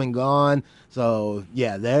has come and gone. So,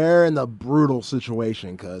 yeah, they're in a brutal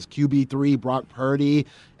situation because QB3, Brock Purdy,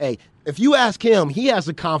 hey, if you ask him, he has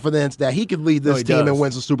the confidence that he could lead this team and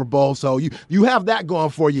wins the Super Bowl. So you have that going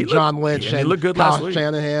for you, John Lynch and he looked good last week.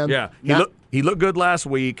 Shanahan. Yeah, he looked good last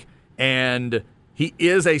week, and he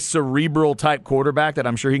is a cerebral type quarterback that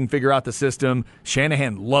I'm sure he can figure out the system.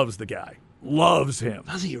 Shanahan loves the guy, loves him.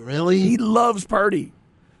 Does he really? He loves Purdy.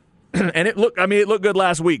 And it looked good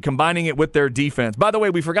last week, combining it with their defense. By the way,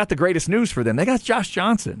 we forgot the greatest news for them. They got Josh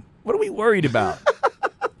Johnson. What are we worried about?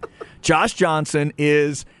 Josh Johnson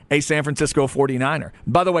is a San Francisco 49er.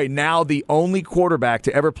 By the way, now the only quarterback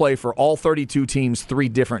to ever play for all 32 teams 3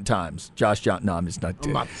 different times. Josh Johnson. No, I'm just not.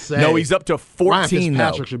 I'm about to say. No, he's up to 14. Ryan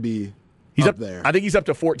Fitzpatrick should be up there. I think he's up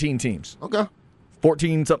to 14 teams. Okay.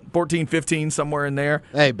 14, 15, somewhere in there.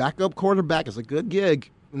 Hey, backup quarterback is a good gig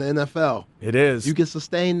in the NFL. It is. You can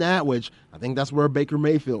sustain that, which I think that's where Baker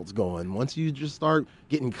Mayfield's going. Once you just start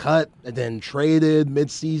getting cut and then traded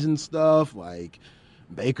mid-season stuff, like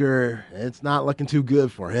Baker, it's not looking too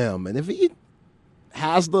good for him. And if he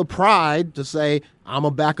has the pride to say, I'm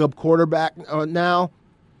a backup quarterback now,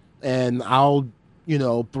 and I'll,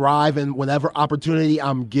 thrive in whatever opportunity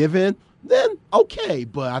I'm given, then okay.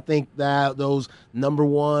 But I think that those number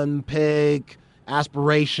 1 pick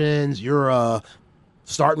aspirations, you're a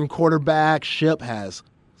starting quarterback, ship has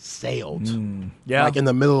sailed. Yeah. Like in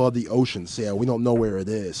the middle of the ocean sail. We don't know where it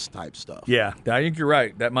is type stuff. Yeah, I think you're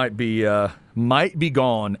right. That might be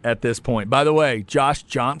gone at this point. By the way, Josh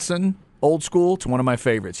Johnson, old school, it's one of my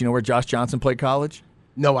favorites. You know where Josh Johnson played college?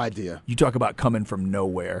 No idea. You talk about coming from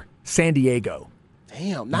nowhere. San Diego.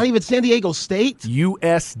 Damn, not even San Diego State?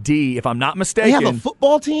 USD, if I'm not mistaken. They have a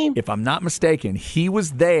football team? If I'm not mistaken, he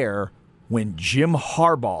was there when Jim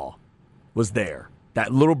Harbaugh was there.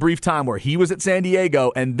 That little brief time where he was at San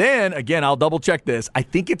Diego. And then, again, I'll double-check this. I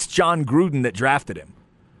think it's John Gruden that drafted him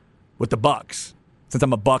with the Bucks. Since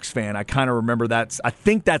I'm a Bucks fan, I kind of remember that. I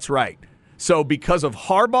think that's right. So because of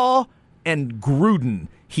Harbaugh and Gruden,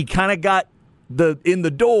 he kind of got in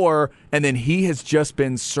the door, and then he has just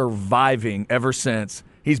been surviving ever since.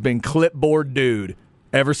 He's been clipboard dude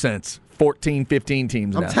ever since. 14, 15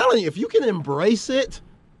 teams now. I'm telling you, if you can embrace it,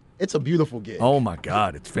 it's a beautiful gig. Oh, my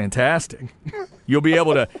God. It's fantastic. You'll be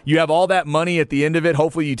able to – you have all that money at the end of it.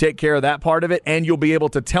 Hopefully you take care of that part of it, and you'll be able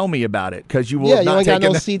to tell me about it because you will have not taken – you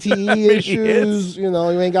ain't got no CTE issues.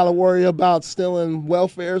 You ain't got to worry about stealing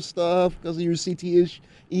welfare stuff because of your CTE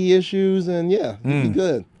issues, and, you'll be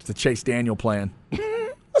good. It's the Chase Daniel plan.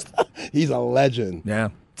 He's a legend. Yeah.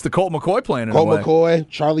 It's the Colt McCoy plan in a Colt way. McCoy,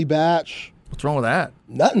 Charlie Batch. What's wrong with that?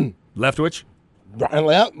 Nothing. Leftwich?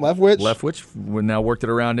 Leftwich. Leftwich. We now worked it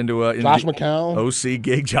around into Josh McCown. OC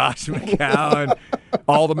gig Josh McCown.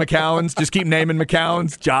 All the McCowns. Just keep naming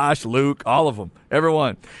McCowns. Josh, Luke, all of them.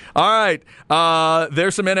 Everyone. All right.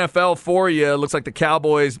 There's some NFL for you. Looks like the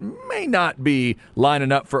Cowboys may not be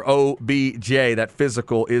lining up for OBJ. That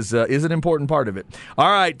physical is an important part of it.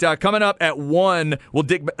 All right. Coming up at 1, we'll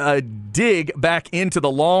dig back into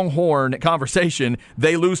the Longhorn conversation.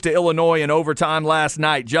 They lose to Illinois in overtime last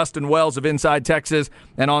night. Justin Wells of Inside Texas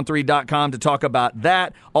and On3.com to talk about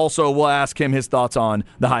that. Also, we'll ask him his thoughts on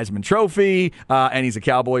the Heisman Trophy, and he's a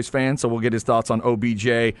Cowboys fan, so we'll get his thoughts on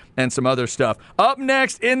OBJ and some other stuff. Up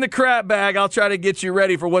next in the crap bag, I'll try to get you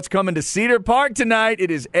ready for what's coming to Cedar Park tonight. It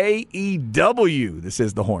is AEW. This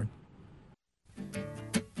is The Horn.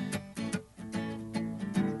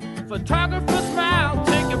 Photographer smile,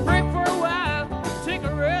 take a break for a while, take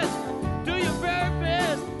a rest, do your very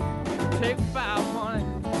best, take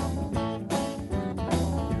 500,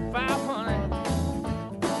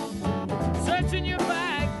 500, search in your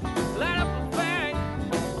bag, light up a bag,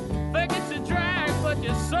 think it's a drag, but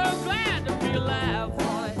you're so glad to be alive,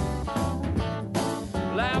 honey,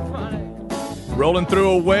 alive, honey. Rolling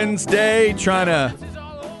through a Wednesday, trying to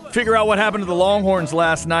figure out what happened to the Longhorns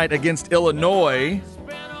last night against Illinois.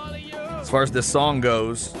 As far as this song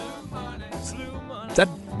goes, is that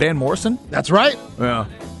Van Morrison? That's right. Yeah,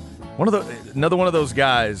 another one of those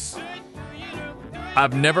guys.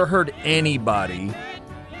 I've never heard anybody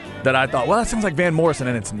that I thought, well, that sounds like Van Morrison,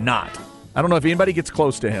 and it's not. I don't know if anybody gets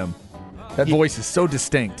close to him. That voice is so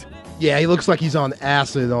distinct. Yeah, he looks like he's on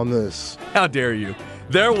acid on this. How dare you?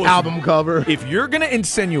 There was album cover. If you're going to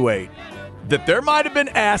insinuate that there might have been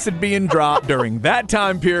acid being dropped during that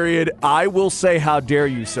time period, I will say, how dare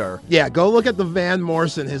you, sir? Yeah, go look at the Van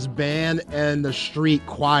Morrison, his Band and the Street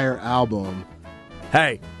Choir album.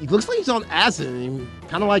 Hey. He looks like he's on acid.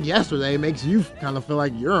 Kind of like yesterday, it makes you kind of feel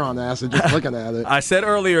like you're on acid just looking at it. I said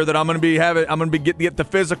earlier that I'm going to get the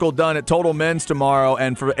physical done at Total Men's tomorrow,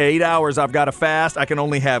 and for 8 hours I've got to fast. I can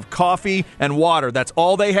only have coffee and water. That's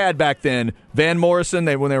all they had back then. Van Morrison,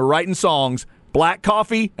 when they were writing songs, black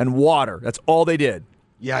coffee and water. That's all they did.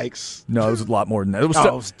 Yikes. No, it was a lot more than that. It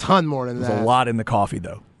was a ton more than that. There was a lot in the coffee,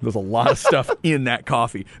 though. There's a lot of stuff in that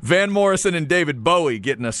coffee. Van Morrison and David Bowie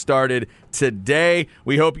getting us started today.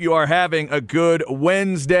 We hope you are having a good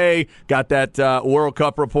Wednesday. Got that World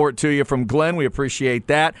Cup report to you from Glenn. We appreciate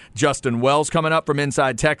that. Justin Wells coming up from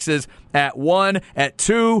Inside Texas at 1. At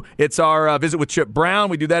 2, it's our visit with Chip Brown.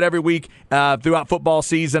 We do that every week throughout football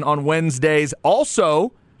season on Wednesdays.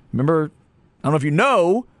 Also, remember, I don't know if you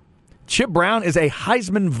know, Chip Brown is a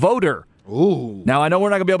Heisman voter. Ooh. Now, I know we're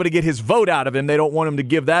not going to be able to get his vote out of him. They don't want him to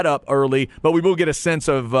give that up early, but we will get a sense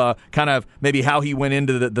of kind of maybe how he went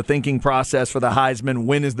into the thinking process for the Heisman,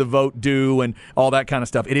 when is the vote due, and all that kind of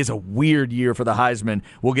stuff. It is a weird year for the Heisman.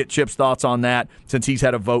 We'll get Chip's thoughts on that since he's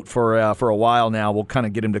had a vote for a while now. We'll kind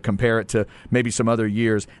of get him to compare it to maybe some other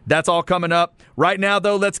years. That's all coming up. Right now,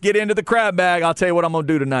 though, let's get into the crab bag. I'll tell you what I'm going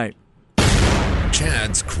to do tonight.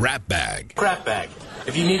 Chad's crap bag. Crap bag.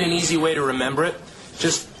 If you need an easy way to remember it,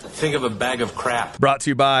 just think of a bag of crap. Brought to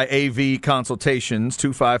you by AV Consultations,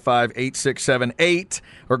 255-8678,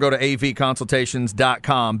 or go to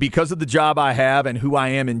avconsultations.com. Because of the job I have and who I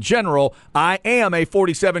am in general, I am a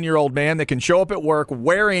 47-year-old man that can show up at work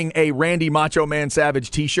wearing a Randy Macho Man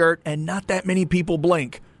Savage t-shirt, and not that many people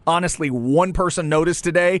blink. Honestly, one person noticed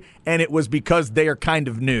today, and it was because they are kind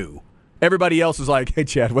of new. Everybody else is like, hey,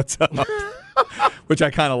 Chad, what's up? Which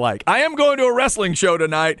I kind of like. I am going to a wrestling show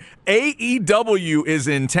tonight. AEW is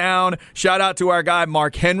in town. Shout out to our guy,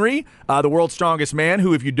 Mark Henry, the world's strongest man,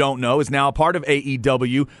 who, if you don't know, is now a part of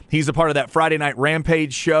AEW. He's a part of that Friday Night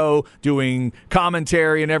Rampage show, doing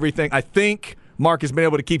commentary and everything. I think Mark has been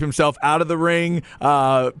able to keep himself out of the ring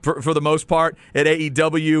for the most part at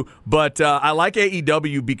AEW. But I like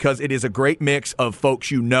AEW because it is a great mix of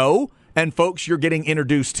folks you know and folks you're getting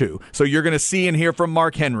introduced to. So you're going to see and hear from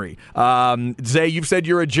Mark Henry. Zay, you've said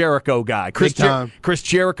you're a Jericho guy. Big time. Chris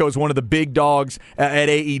Jericho is one of the big dogs at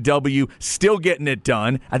AEW, still getting it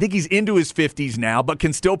done. I think he's into his 50s now, but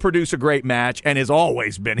can still produce a great match and has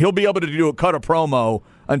always been. He'll be able to cut a promo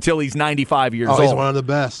until he's 95 years old. He's one of the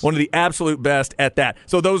best. One of the absolute best at that.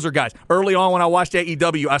 So those are guys. Early on when I watched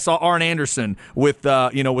AEW, I saw Arn Anderson with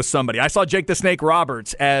somebody. I saw Jake the Snake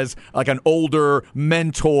Roberts as like an older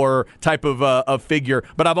mentor type of figure.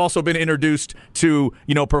 But I've also been introduced to,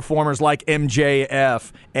 performers like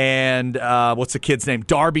MJF and what's the kid's name?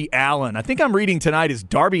 Darby Allin. I think I'm reading tonight is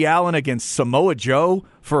Darby Allin against Samoa Joe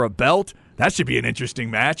for a belt. That should be an interesting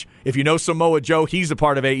match. If you know Samoa Joe, he's a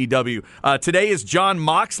part of AEW. Today is Jon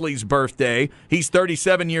Moxley's birthday. He's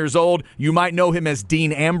 37 years old. You might know him as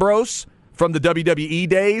Dean Ambrose from the WWE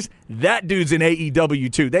days. That dude's in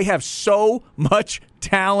AEW too. They have so much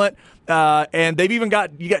talent. And they've even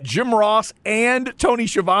got Jim Ross and Tony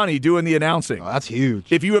Schiavone doing the announcing. Oh, that's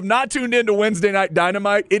huge. If you have not tuned into Wednesday Night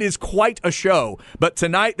Dynamite, it is quite a show. But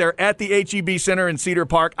tonight they're at the HEB Center in Cedar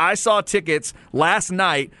Park. I saw tickets last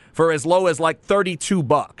night for as low as like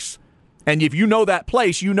 $32. And if you know that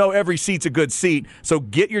place, you know every seat's a good seat. So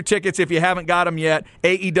get your tickets if you haven't got them yet.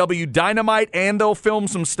 AEW Dynamite, and they'll film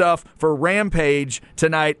some stuff for Rampage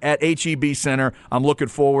tonight at HEB Center. I'm looking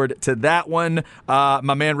forward to that one.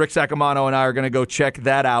 My man Rick Sacamano and I are going to go check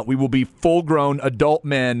that out. We will be full-grown adult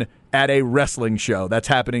men at a wrestling show. That's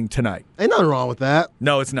happening tonight. Ain't nothing wrong with that.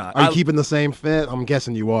 No, it's not. Are you keeping the same fit? I'm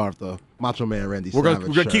guessing you are, the Macho Man Randy Savage We're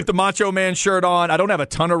going to keep the Macho Man shirt on. I don't have a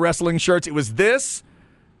ton of wrestling shirts. It was this.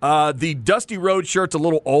 The Dusty Road shirt's a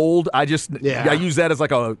little old. I use that as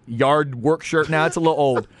like a yard work shirt now. It's a little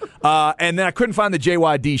old. And then I couldn't find the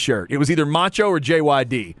JYD shirt. It was either Macho or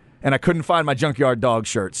JYD. And I couldn't find my Junkyard Dog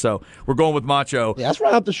shirt. So we're going with Macho. Yeah, that's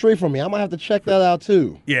right up the street from me. I might have to check that out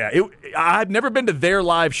too. Yeah, I've never been to their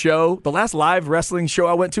live show. The last live wrestling show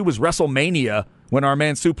I went to was WrestleMania when our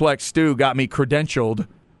man Suplex Stu got me credentialed.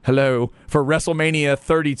 For WrestleMania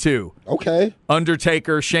 32. Okay.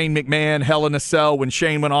 Undertaker, Shane McMahon, Hell in a Cell, when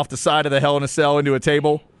Shane went off the side of the Hell in a Cell into a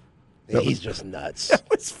table. Yeah, he's just nuts. That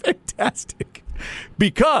was fantastic.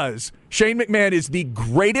 Because Shane McMahon is the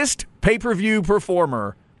greatest pay-per-view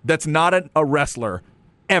performer that's not a wrestler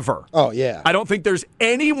ever. Oh, yeah. I don't think there's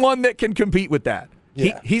anyone that can compete with that.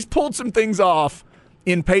 Yeah. He's pulled some things off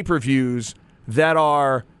in pay-per-views that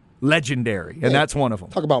are legendary, and that's one of them.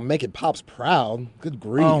 Talk about making Pops proud. Good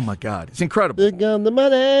grief. Oh, my God. It's incredible. Big on the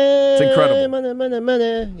money. It's incredible.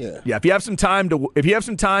 Money. Yeah. If you have some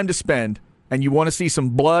time to spend and you want to see some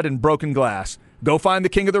blood and broken glass, go find the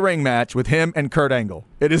King of the Ring match with him and Kurt Angle.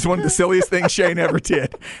 It is one of the silliest things Shane ever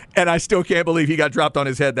did, and I still can't believe he got dropped on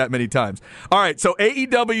his head that many times. All right, so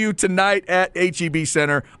AEW tonight at HEB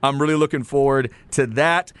Center. I'm really looking forward to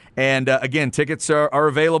that. And, again, tickets are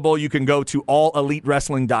available. You can go to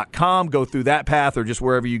allelitewrestling.com, go through that path, or just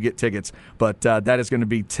wherever you get tickets. But that is going to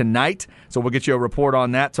be tonight, so we'll get you a report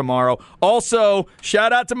on that tomorrow. Also,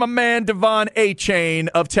 shout out to my man Devon A-Chain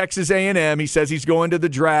of Texas A&M. He says he's going to the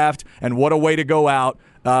draft, and what a way to go out.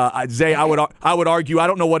 Zay, I would argue, I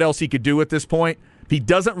don't know what else he could do at this point. He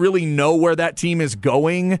doesn't really know where that team is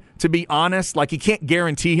going, to be honest. Like, he can't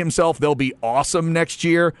guarantee himself they'll be awesome next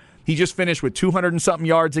year. He just finished with 200 and something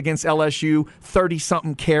yards against LSU, 30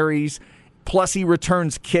 something carries. Plus, he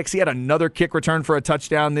returns kicks. He had another kick return for a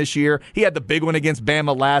touchdown this year. He had the big one against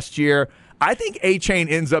Bama last year. I think A-Chain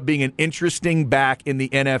ends up being an interesting back in the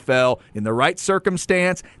NFL. In the right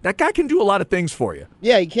circumstance, that guy can do a lot of things for you.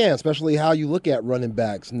 Yeah, he can, especially how you look at running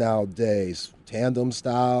backs nowadays. Tandem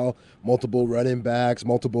style, multiple running backs,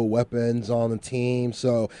 multiple weapons on the team.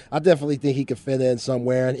 So I definitely think he could fit in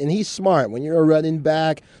somewhere. And he's smart. When you're a running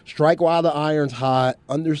back, strike while the iron's hot.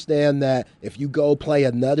 Understand that if you go play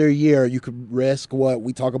another year, you could risk what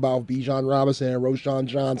we talk about Bijan Robinson and Roshan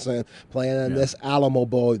Johnson playing in this Alamo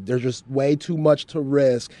Bowl. There's just way too much to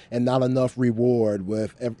risk and not enough reward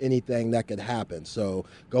with anything that could happen. So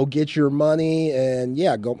go get your money and,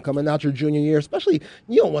 go coming out your junior year, especially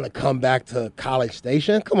you don't want to come back to College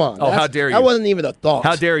Station. Come on. Oh, how dare you. That wasn't even a thought.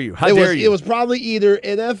 How dare you. It was probably either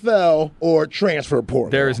NFL or transfer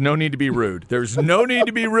portal. There is no need to be rude. There's no need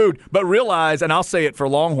to be rude. But realize, and I'll say it for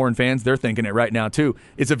Longhorn fans, they're thinking it right now too,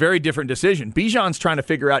 it's a very different decision. Bijan's trying to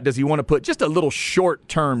figure out, does he want to put just a little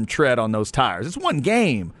short-term tread on those tires? It's one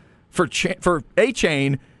game. For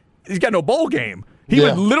A-Chain, he's got no bowl game. He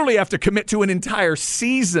would literally have to commit to an entire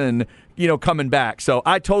season, coming back. So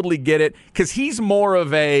I totally get it because he's more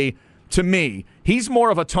of a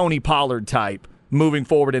Tony Pollard type moving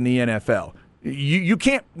forward in the NFL. You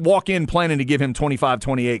can't walk in planning to give him 25,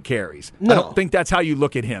 28 carries. No. I don't think that's how you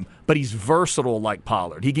look at him. But he's versatile like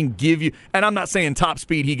Pollard. He can give you – and I'm not saying top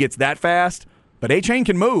speed he gets that fast, but A-Chain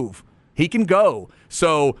can move. He can go.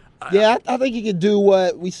 So – yeah, I think he could do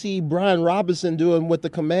what we see Brian Robinson doing with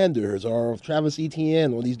the Commanders or Travis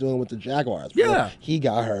Etienne, what he's doing with the Jaguars. Yeah. He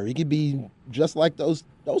got hurt. He could be just like those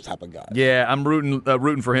type of guys. Yeah, I'm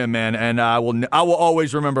rooting for him, man, and I will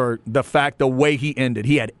always remember the way he ended.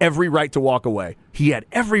 He had every right to walk away. He had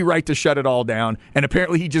every right to shut it all down, and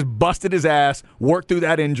apparently he just busted his ass, worked through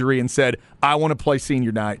that injury, and said, I want to play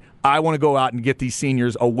senior night. I want to go out and get these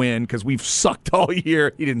seniors a win because we've sucked all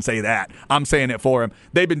year. He didn't say that. I'm saying it for him.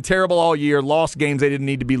 They've been terrible all year, lost games they didn't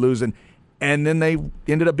need to be losing, and then they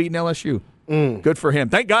ended up beating LSU. Good for him.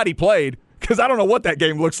 Thank God he played. Because I don't know what that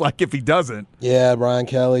game looks like if he doesn't. Yeah, Brian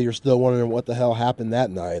Kelly, you're still wondering what the hell happened that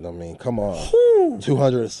night. I mean, come on.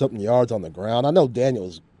 200-something yards on the ground. I know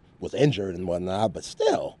Daniels was injured and whatnot, but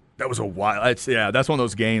still. That was a while. That's one of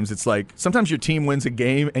those games. It's like sometimes your team wins a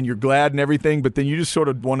game and you're glad and everything, but then you just sort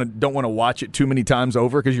of don't want to watch it too many times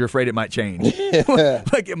over because you're afraid it might change.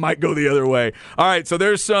 Like it might go the other way. All right, so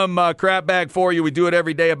there's some crap bag for you. We do it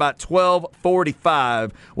every day about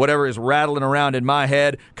 12:45, whatever is rattling around in my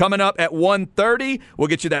head. Coming up at 1:30, we'll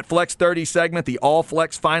get you that Flex 30 segment, the All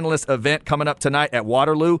Flex Finalist event coming up tonight at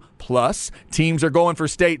Waterloo. Plus, teams are going for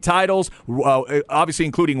state titles, obviously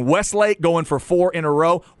including Westlake going for 4 in a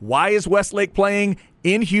row. Why is Westlake playing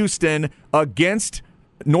in Houston against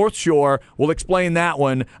North Shore? We'll explain that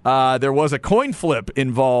one. There was a coin flip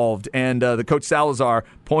involved, and the Coach Salazar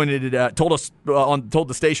told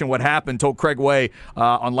the station what happened, told Craig Way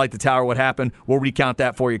on Light the Tower what happened. We'll recount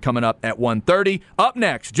that for you coming up at 1:30. Up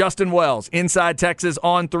next, Justin Wells, Inside Texas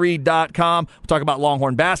on 3.com. We'll talk about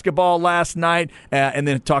Longhorn basketball last night, and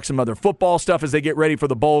then talk some other football stuff as they get ready for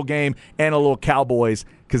the bowl game, and a little Cowboys,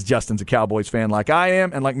 because Justin's a Cowboys fan like I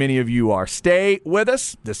am and like many of you are. Stay with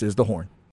us. This is The Horn.